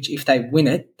hand, which if they win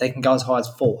it, they can go as high as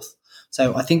 4th.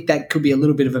 So I think that could be a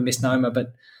little bit of a misnomer,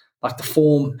 but like the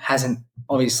form hasn't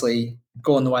obviously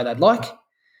gone the way they'd like.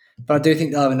 But I do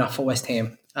think they'll have enough for West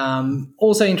Ham.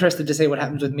 Also interested to see what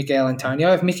happens with Mikel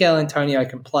Antonio. If Mikel Antonio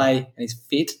can play and is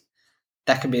fit,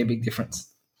 that could be a big difference.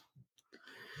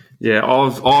 Yeah,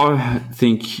 I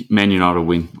think Man United will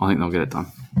win. I think they'll get it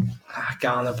done. Go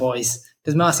on the boys.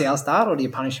 Does Martial start or do you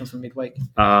punish him from midweek?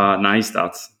 No, he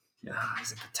starts.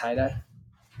 He's a potato.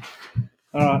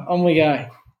 All right, on we go.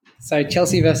 So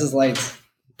Chelsea versus Leeds.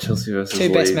 Chelsea versus Two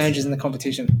Leeds. best managers in the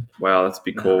competition. Wow, that's a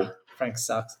big call. Frank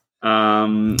sucks.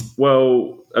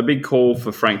 Well, a big call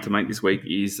for Frank to make this week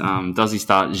is does he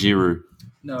start Giroud?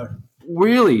 No.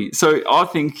 Really? So I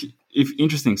think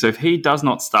interesting. So if he does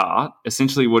not start,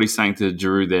 essentially what he's saying to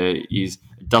Giroud there is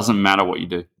it doesn't matter what you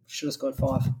do. Should have scored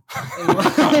 5.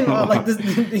 Like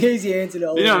the easy answer to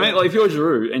all. You know what I mean? Like if you're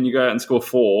Giroud and you go out and score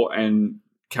 4 and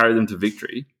carry them to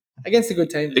victory against a good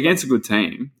team,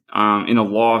 in a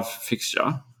live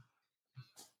fixture.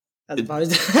 As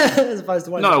opposed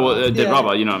to one. No, well, dead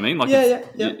rubber. You know what I mean? Like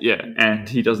yeah. And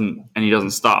he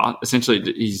doesn't start. Essentially,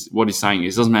 what he's saying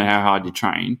is, it doesn't matter how hard you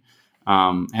train,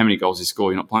 how many goals you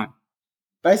score, you're not playing.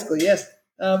 Basically, yes.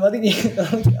 I think.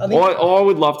 I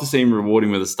would love to see him reward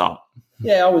him with a start.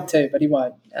 Yeah, I would too, but he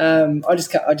won't. I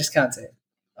just can't see it.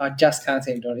 I just can't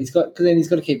see him doing it. He's got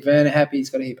to keep Werner happy. He's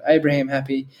got to keep Abraham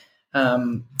happy.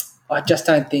 I just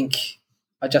don't think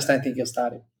he'll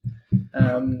start him.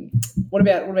 What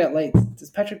about Leeds? Does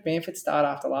Patrick Bamford start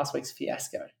after last week's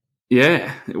fiasco?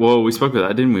 Yeah, well, we spoke about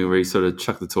that, didn't we? Where he sort of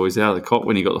chucked the toys out of the cot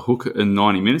when he got the hook in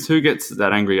 90 minutes. Who gets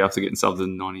that angry after getting subbed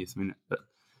in the 90th minute? But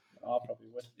I probably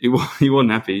would. He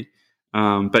wasn't happy.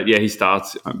 But yeah, he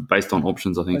starts based on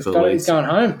options, I think, for the Leeds. He's going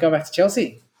home, going back to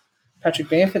Chelsea. Patrick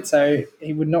Bamford, so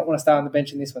he would not want to start on the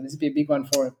bench in this one. This would be a big one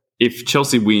for him. If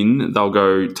Chelsea win, they'll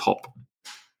go top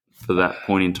for that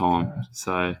point in time.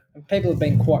 So people have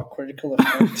been quite critical of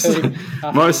him too.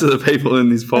 Most of the people in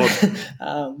this pod.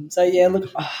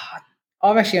 Look,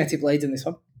 I'm actually going to tip Leeds in this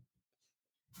one.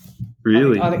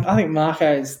 Really? I think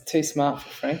Marco is too smart for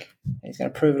Frank. He's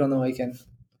going to prove it on the weekend.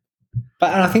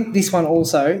 And I think this one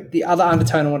also, the other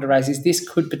undertone I want to raise is this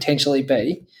could potentially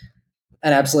be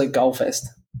an absolute goal fest.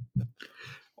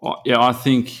 Yeah, I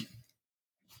think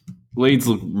Leeds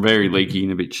look very leaky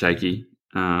and a bit shaky.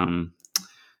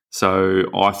 So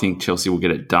I think Chelsea will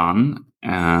get it done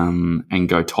and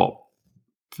go top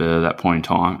for that point in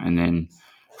time. And then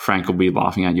Frank will be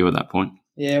laughing at you at that point.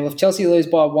 Yeah, well, if Chelsea lose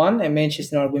by 1 and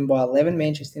Manchester United win by 11,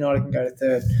 Manchester United can go to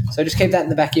 3rd. So just keep that in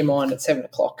the back of your mind at 7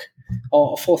 o'clock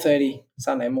or 4:30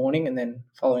 Sunday morning and then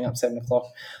following up 7 o'clock.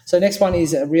 So next one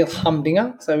is a real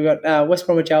humdinger. So we've got West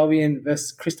Bromwich Albion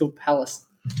versus Crystal Palace.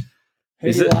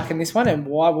 Who do you like in this one and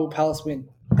why will Palace win?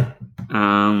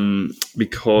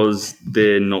 Because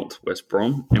they're not West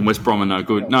Brom and West Brom are no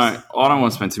good. No, I don't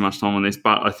want to spend too much time on this,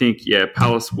 but I think,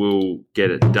 Palace will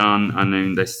get it done. I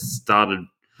mean, they started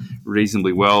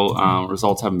reasonably well.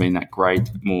 Results haven't been that great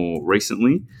more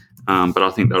recently, but I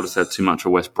think they'll just have too much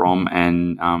of West Brom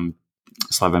and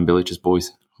Slaven Bilic's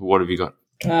boys. What have you got?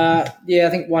 I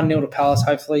think 1-0 to Palace.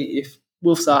 Hopefully, if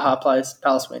Wilf Zaha plays,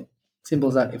 Palace win. Simple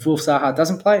as that. If Wilf Zaha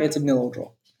doesn't play, it's a 0-0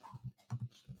 draw.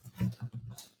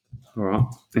 All right,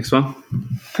 next one.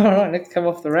 All right, next come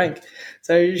off the rank.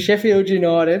 So Sheffield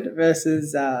United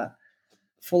versus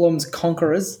Fulham's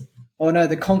Conquerors, no,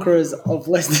 the conquerors of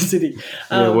Leicester City.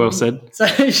 Well said. So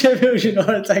Sheffield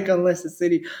United take on Leicester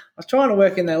City. I was trying to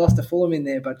work in they lost to Fulham in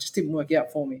there, but it just didn't work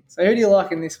out for me. So who do you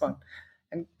like in this one?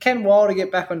 And can Wilder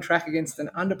get back on track against an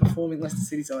underperforming Leicester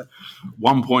City side?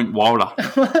 1 point Wilder.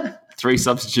 3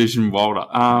 substitution Wilder.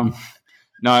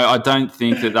 No, I don't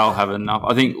think that they'll have enough.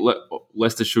 I think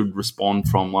Leicester should respond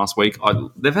from last week.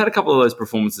 They've had a couple of those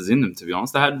performances in them, to be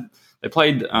honest. They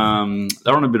played. They were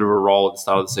on a bit of a roll at the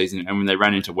start of the season, and when they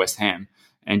ran into West Ham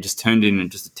and just turned in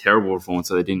just a terrible performance,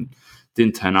 so they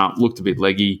didn't turn up. Looked a bit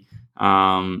leggy,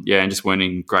 and just weren't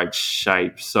in great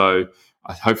shape. So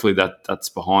hopefully that's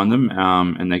behind them,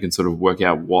 and they can sort of work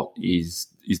out what is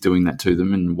doing that to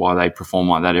them and why they perform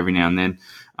like that every now and then.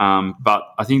 But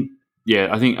I think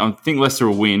Leicester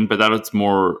will win, but that's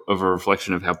more of a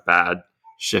reflection of how bad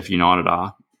Sheffield United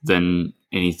are than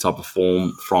any type of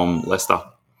form from Leicester.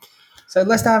 So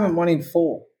Leicester haven't won in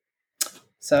 4.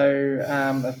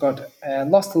 So they've got a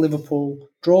loss to Liverpool,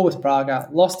 draw with Braga,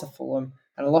 loss to Fulham,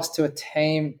 and a loss to a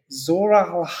team, Zora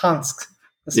Luhansk,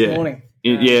 this morning.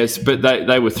 Yes, but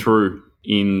they were through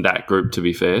in that group, to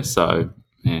be fair. So,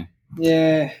 yeah.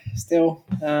 Yeah, still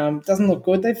doesn't look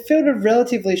good. They've fielded a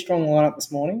relatively strong lineup this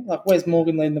morning. Like, where's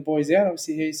Morgan leading the boys out?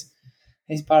 Obviously,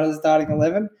 he's part of the starting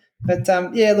 11. But,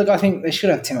 I think they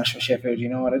should have too much for Sheffield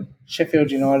United. Sheffield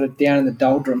United down in the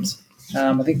doldrums.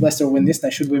 I think Leicester will win this.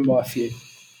 They should win by a few.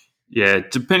 Yeah,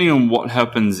 depending on what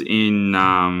happens in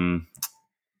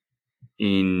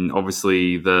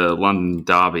obviously the London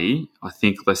derby, I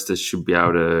think Leicester should be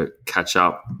able to catch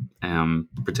up,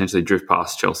 potentially drift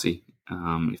past Chelsea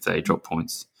if they drop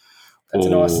points. That's a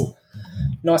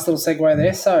nice little segue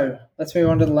there. So let's move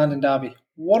on to the London derby.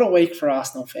 What a week for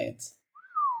Arsenal fans.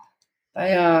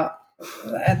 It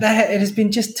has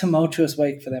been just tumultuous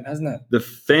week for them, hasn't it? The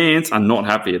fans are not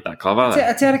happy at that club, are they?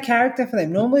 It's out of character for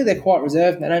them. Normally they're quite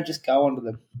reserved and they don't just go onto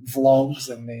the vlogs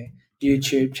and their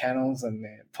YouTube channels and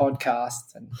their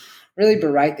podcasts and really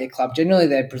berate their club. Generally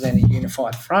they present a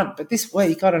unified front. But this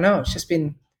week, I don't know, it's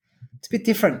a bit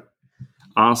different.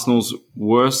 Arsenal's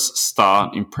worst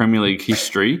start in Premier League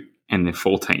history and they're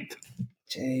 14th.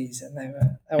 Jeez, and they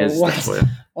were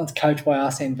once coached by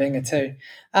Arsene Wenger too.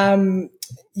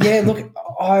 Look,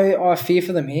 I fear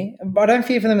for them here. But I don't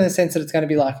fear for them in the sense that it's going to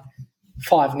be like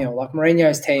 5-0. Like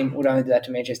Mourinho's team would only do that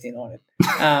to Manchester United.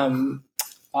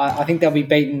 I think they'll be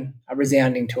beaten a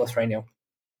resounding 2 or 3-0.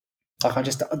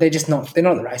 They're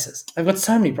not the races. They've got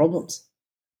so many problems.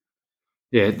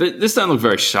 Yeah, this don't look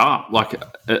very sharp, like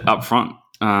up front.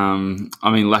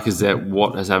 Lacazette,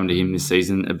 what has happened to him this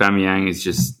season? Aubameyang is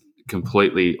just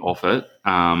completely off it.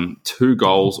 2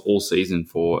 goals all season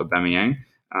for Aubameyang.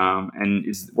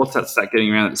 What's that stat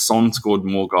getting around that Son scored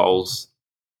more goals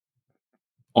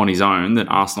on his own than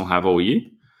Arsenal have all year?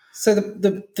 So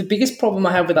the biggest problem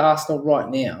I have with Arsenal right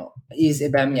now is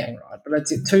Aubameyang, right? But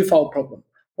it's a twofold problem.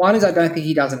 One is I don't think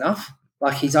he does enough.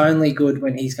 Like, he's only good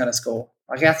when he's going to score.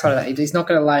 Like, outside of that, he's not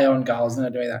going to lay on goals. He's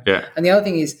not doing that. Yeah. And the other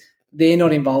thing is they're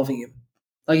not involving him.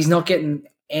 Like, he's not getting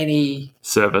any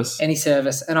service.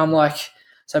 And I'm like,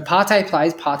 so Partey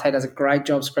plays. Partey does a great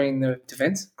job screening the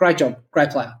defence. Great job.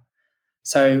 Great player.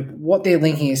 So what they're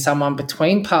linking is someone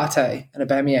between Partey and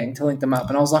Aubameyang to link them up.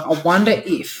 And I was like, I wonder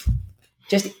if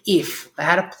they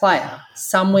had a player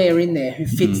somewhere in there who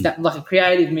fits that, like a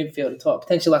creative midfielder type,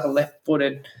 potentially like a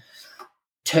left-footed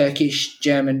Turkish,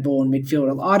 German-born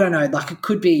midfielder. I don't know. Like, it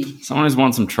could be someone who's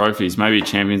won some trophies, maybe a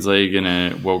Champions League and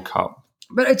a World Cup.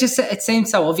 But it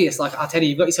seems so obvious. Like, I'll tell you,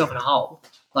 you've got yourself in a hole.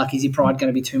 Like, is your pride going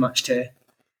to be too much to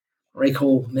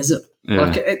recall Mesut? Yeah.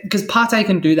 Like, because Partey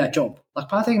can do that job. Like,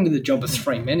 Partey can do the job as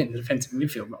 3 men in the defensive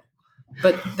midfield role.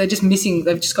 But they're just missing.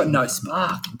 They've just got no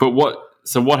spark. But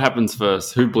what happens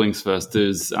first? Who blinks first?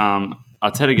 Does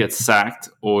Arteta get sacked,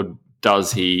 or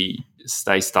does he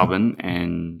stay stubborn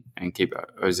and keep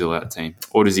Ozil out of the team?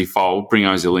 Or does he fold, bring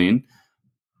Ozil in?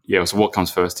 Yeah, so what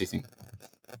comes first, do you think?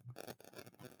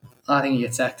 I think he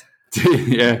gets sacked.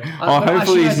 Yeah.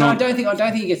 Hopefully he's not. I don't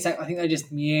think he gets sacked. I think they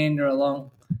just meander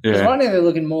along. Because right now they're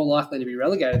looking more likely to be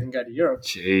relegated than go to Europe.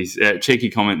 Jeez. Cheeky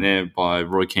comment there by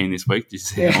Roy Keane this week. Did you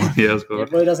see that one?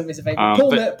 Roy doesn't miss a beat.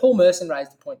 Paul Merson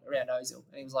raised the point around Ozil.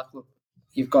 And he was like, look,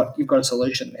 you've got a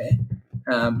solution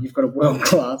there. You've got a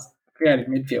world-class creative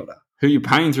midfielder who you're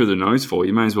paying through the nose for.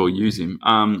 You may as well use him.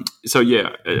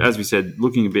 As we said,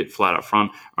 looking a bit flat up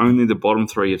front, only the bottom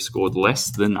 3 have scored less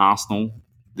than Arsenal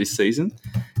this season.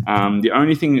 The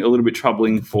only thing a little bit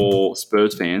troubling for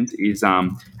Spurs fans is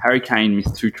Harry Kane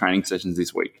missed 2 training sessions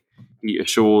this week. He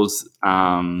assures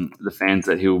the fans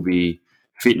that he'll be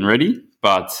fit and ready,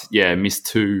 but missed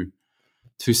two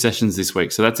 2 sessions this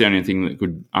week. So that's the only thing that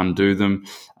could undo them.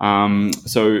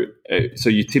 So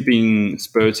you're tipping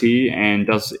Spurs here, and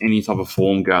does any type of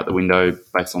form go out the window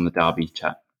based on the Derby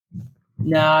chat?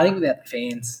 No, I think without the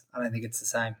fans, I don't think it's the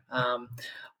same.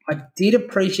 I did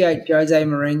appreciate Jose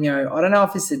Mourinho. I don't know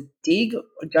if it's a dig or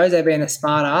Jose being a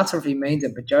smart ass or if he means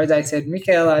it, but Jose said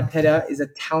Mikel Arteta is a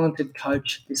talented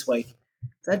coach this week.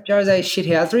 Is that Jose's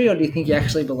shithousery, or do you think he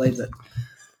actually believes it?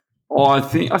 Oh, I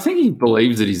think he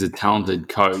believes that he's a talented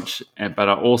coach, but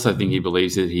I also think he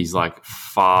believes that he's like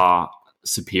far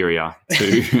superior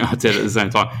to Arteta at the same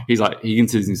time. He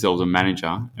considers himself a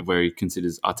manager, where he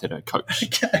considers Arteta a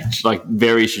coach. Like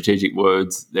very strategic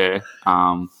words there,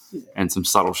 and some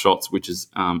subtle shots, which is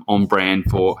on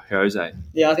brand for Jose.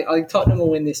 Yeah, I think Tottenham will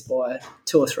win this by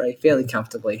 2 or 3 fairly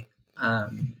comfortably,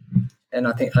 and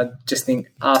I just think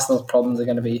Arsenal's problems are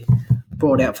going to be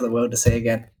brought out for the world to see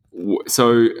again.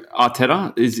 So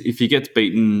Arteta if he gets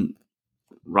beaten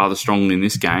rather strongly in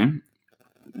this game,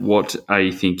 what are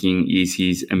you thinking is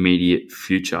his immediate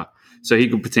future? So he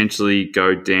could potentially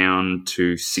go down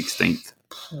to 16th.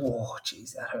 Oh,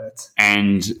 jeez, that hurts.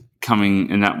 And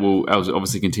that will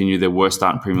obviously continue their worst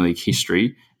start in Premier League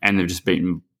history, and they've just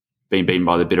been beaten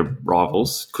by the bitter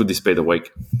rivals. Could this be the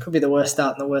week? Could be the worst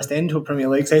start and the worst end to a Premier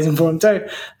League season for him too.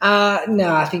 No,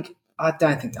 I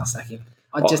don't think they'll sack him.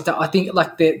 I think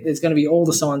like there's going to be all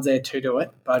the signs there to do it,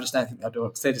 but I just don't think they'll do it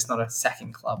because they're just not a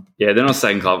sacking club. Yeah, they're not a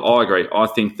sacking club. I agree. I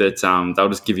think that they'll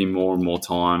just give him more and more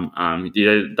time. He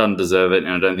doesn't deserve it,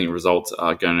 and I don't think results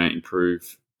are going to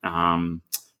improve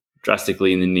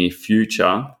drastically in the near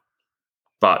future.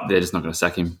 But they're just not going to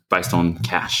sack him based on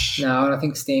cash. No, and I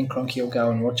think Stan Kroenke will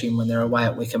go and watch him when they're away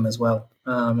at Wickham as well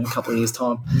in a couple of years'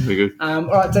 time. Very good. All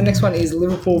right, so the next one is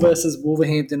Liverpool versus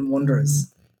Wolverhampton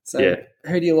Wanderers. So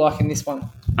who do you like in this one?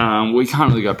 We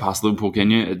can't really go past Liverpool, can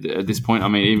you, at this point? I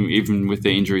mean, even with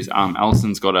the injuries,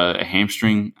 Alisson's got a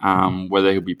hamstring.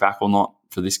 Whether he'll be back or not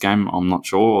for this game, I'm not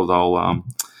sure.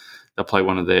 They'll play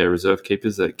one of their reserve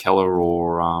keepers, Keller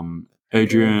or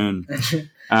Adrian.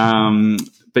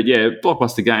 But yeah,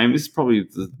 blockbuster game. This is probably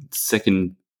the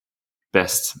second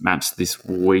best match this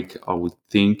week, I would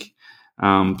think.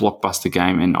 Blockbuster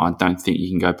game, and I don't think you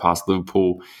can go past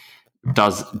Liverpool.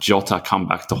 Does Jota come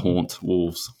back to haunt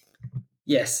Wolves?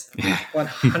 Yes. Yeah.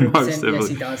 100% yes,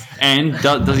 he does. And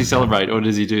does he celebrate, or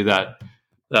does he do that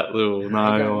little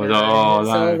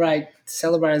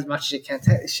Celebrate as much as you can.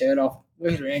 Take the shirt off,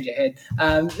 move it around your head.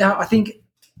 No, I think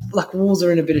like Wolves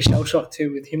are in a bit of shell shock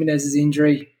too with Jimenez's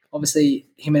injury. Obviously,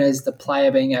 Jimenez, the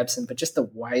player, being absent, but just the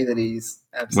way that he's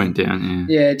absent. Went down,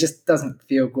 yeah. Yeah, it just doesn't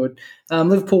feel good.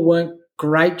 Liverpool weren't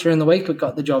great during the week, but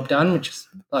got the job done, which is,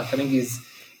 I think is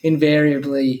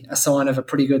invariably a sign of a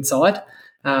pretty good side.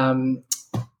 And,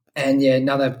 yeah,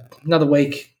 another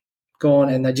week gone,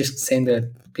 and they just seem to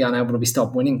be unable to be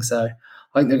stopped winning. So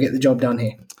I think they'll get the job done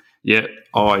here. Yeah,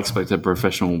 I expect a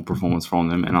professional performance from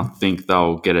them, and I think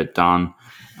they'll get it done.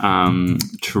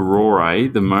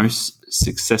 Traore, the most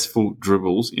successful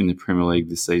dribbles in the Premier League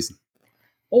this season.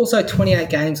 Also 28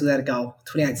 games without a goal,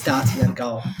 28 starts without a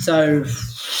goal. So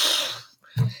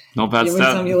not bad you stat.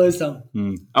 win some, you lose some.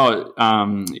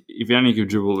 If you only could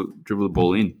dribble the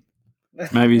ball in.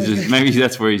 Maybe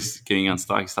that's where he's getting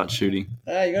unstuck. He starts shooting.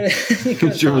 You got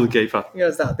to dribble the keeper. You got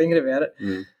to start thinking about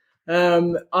it.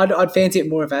 I'd fancy it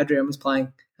more if Adrian was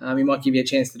playing. He might give you a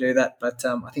chance to do that, but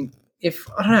I think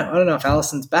I don't know if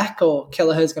Alisson's back or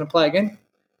Kelleher's going to play again.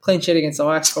 Clean sheet against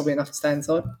Ajax, probably enough to stay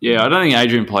inside. Yeah, I don't think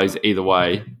Adrian plays either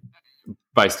way.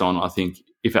 Based on, I think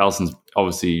if Alisson's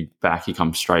obviously back, he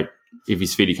comes straight. If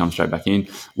he's fit, he comes straight back in.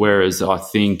 Whereas I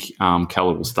think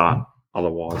Keller will start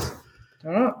otherwise.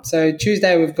 All right. So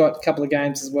Tuesday we've got a couple of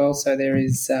games as well. So there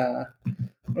is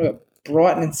we've got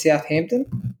Brighton and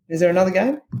Southampton. Is there another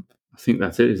game? I think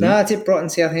that's it, isn't it? No, that's it.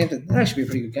 Brighton, Southampton. That should be a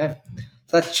pretty good game.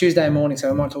 So that's Tuesday morning.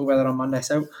 So we might talk about that on Monday.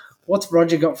 So what's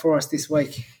Roger got for us this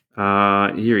week?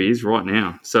 Here he is right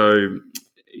now. So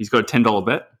he's got a $10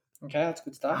 bet. Okay, that's a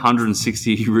good start.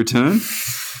 160 return.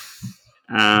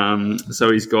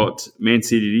 So he's got Man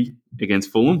City against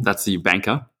Fulham. That's the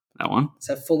banker, that one.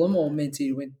 So Fulham or Man City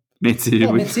to win? Man City to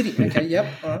win. Man City. Okay,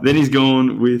 yep. All right. Then he's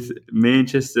gone with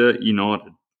Manchester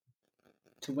United.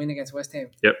 To win against West Ham?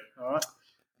 Yep. All right.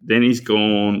 Then he's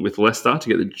gone with Leicester to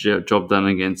get the job done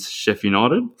against Sheffield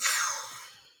United.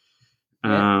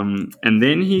 And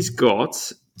then he's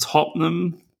got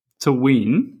Tottenham to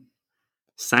win,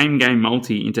 same game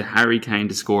multi into Harry Kane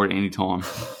to score at any time.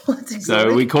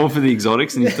 So we called for the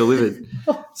exotics and he's delivered.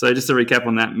 So just to recap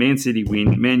on that, Man City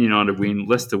win, Man United win,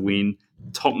 Leicester win,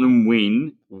 Tottenham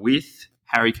win with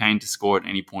Harry Kane to score at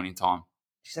any point in time.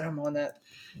 I don't mind that.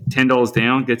 $10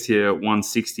 down gets you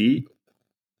 160.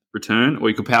 return, or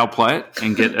you could power play it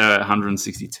and get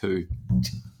 162.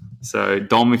 So,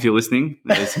 Dom, if you're listening,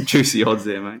 there's some juicy odds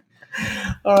there, mate.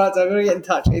 All right, so I'm going to get in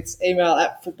touch. It's email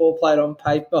at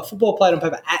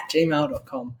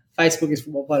footballplaydonpaper@gmail.com. Facebook is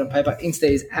Football Played on Paper. Insta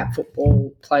is at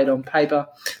Football Played on Paper.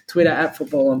 Twitter at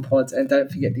Football on Pods. And don't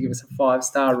forget to give us a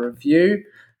 5-star review,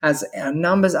 as our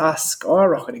numbers are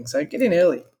skyrocketing. So get in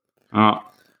early. All right.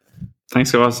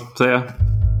 Thanks, guys. See ya.